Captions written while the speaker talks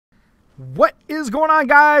What is going on,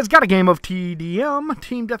 guys? Got a game of TDM,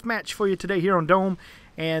 Team Deathmatch, for you today here on Dome.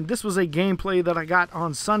 And this was a gameplay that I got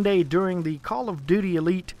on Sunday during the Call of Duty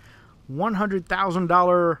Elite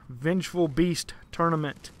 $100,000 Vengeful Beast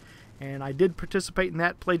tournament. And I did participate in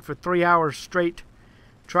that, played for 3 hours straight,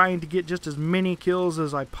 trying to get just as many kills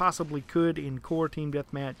as I possibly could in core Team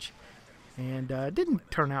Deathmatch. And it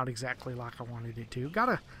didn't turn out exactly like I wanted it to.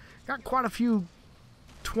 Got quite a few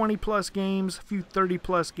 20+ games, a few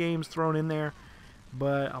 30+ games thrown in there,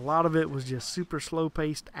 but a lot of it was just super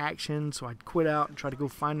slow-paced action, so I'd quit out and try to go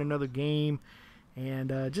find another game,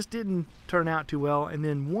 and just didn't turn out too well. And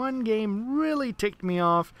then one game really ticked me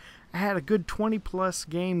off. I had a good 20+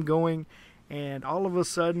 game going, and all of a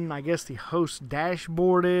sudden, I guess the host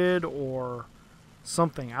dashboarded or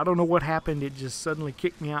something. I don't know what happened. It just suddenly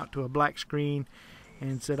kicked me out to a black screen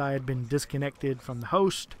and said I had been disconnected from the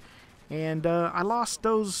host. And I lost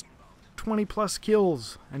those 20+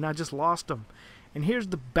 kills, and I just lost them. And here's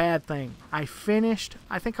the bad thing. I finished,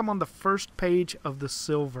 I think I'm on the first page of the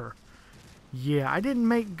silver. Yeah, I didn't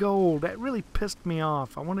make gold. That really pissed me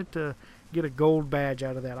off. I wanted to get a gold badge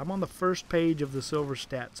out of that. I'm on the first page of the silver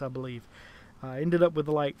stats, I believe. I ended up with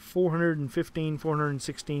like 415,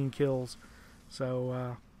 416 kills.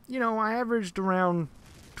 So, you know, I averaged around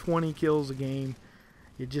 20 kills a game.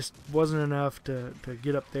 It just wasn't enough to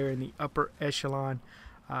get up there in the upper echelon.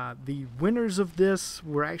 The winners of this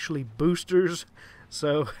were actually boosters.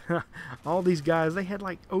 So all these guys, they had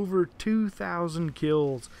like over 2,000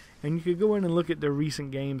 kills. And you could go in and look at their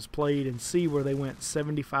recent games played and see where they went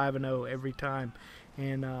 75-0 every time.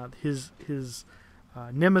 And his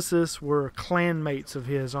nemesis were clanmates of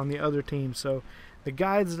his on the other team. So the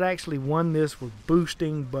guys that actually won this were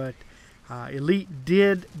boosting, but Elite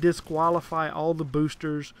did disqualify all the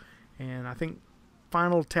boosters, and I think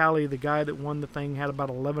final tally, the guy that won the thing had about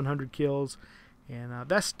 1,100 kills, and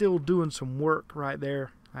that's still doing some work right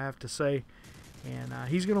there, I have to say. And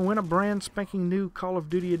he's going to win a brand spanking new Call of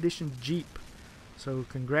Duty Edition Jeep. So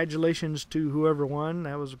congratulations to whoever won.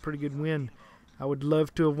 That was a pretty good win. I would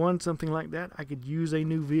love to have won something like that. I could use a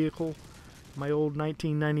new vehicle. My old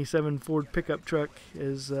 1997 Ford pickup truck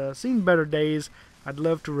has seen better days. I'd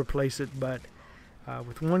love to replace it, but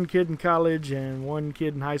with one kid in college and one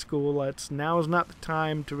kid in high school, now is not the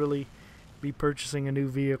time to really be purchasing a new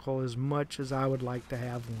vehicle as much as I would like to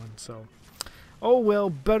have one. So, oh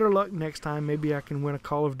well, better luck next time. Maybe I can win a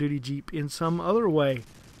Call of Duty Jeep in some other way.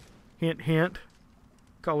 Hint, hint.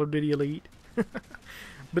 Call of Duty Elite.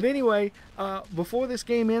 But anyway, before this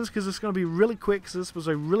game ends, because it's going to be really quick, because this was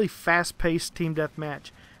a really fast-paced team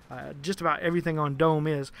deathmatch, just about everything on Dome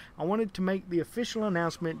is, I wanted to make the official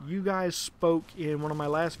announcement. You guys spoke in one of my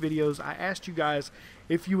last videos. I asked you guys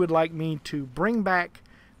if you would like me to bring back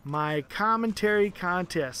my commentary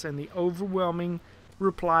contest, and the overwhelming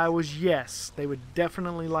reply was yes. They would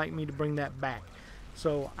definitely like me to bring that back.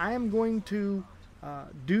 So I am going to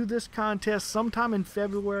do this contest sometime in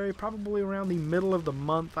February, probably around the middle of the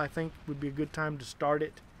month. I think would be a good time to start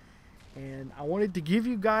it. And I wanted to give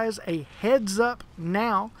you guys a heads up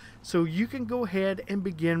now so you can go ahead and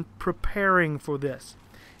begin preparing for this.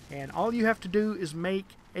 And all you have to do is make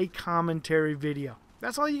a commentary video.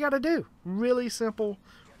 That's all you got to do. Really simple,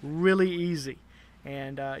 really easy.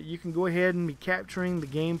 And you can go ahead and be capturing the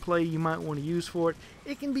gameplay you might want to use for it.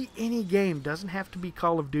 It can be any game. Doesn't have to be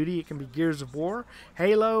Call of Duty. It can be Gears of War,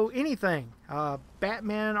 Halo, anything.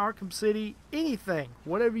 Batman, Arkham City, anything.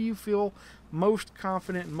 Whatever you feel most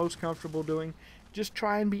confident and most comfortable doing. Just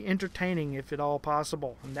try and be entertaining if at all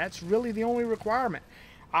possible. And that's really the only requirement.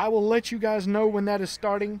 I will let you guys know when that is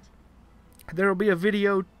starting. There will be a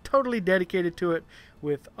video totally dedicated to it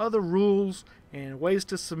with other rules and ways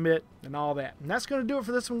to submit and all that. And that's going to do it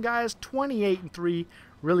for this one, guys. 28-3,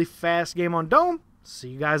 really fast game on Dome. See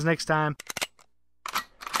you guys next time.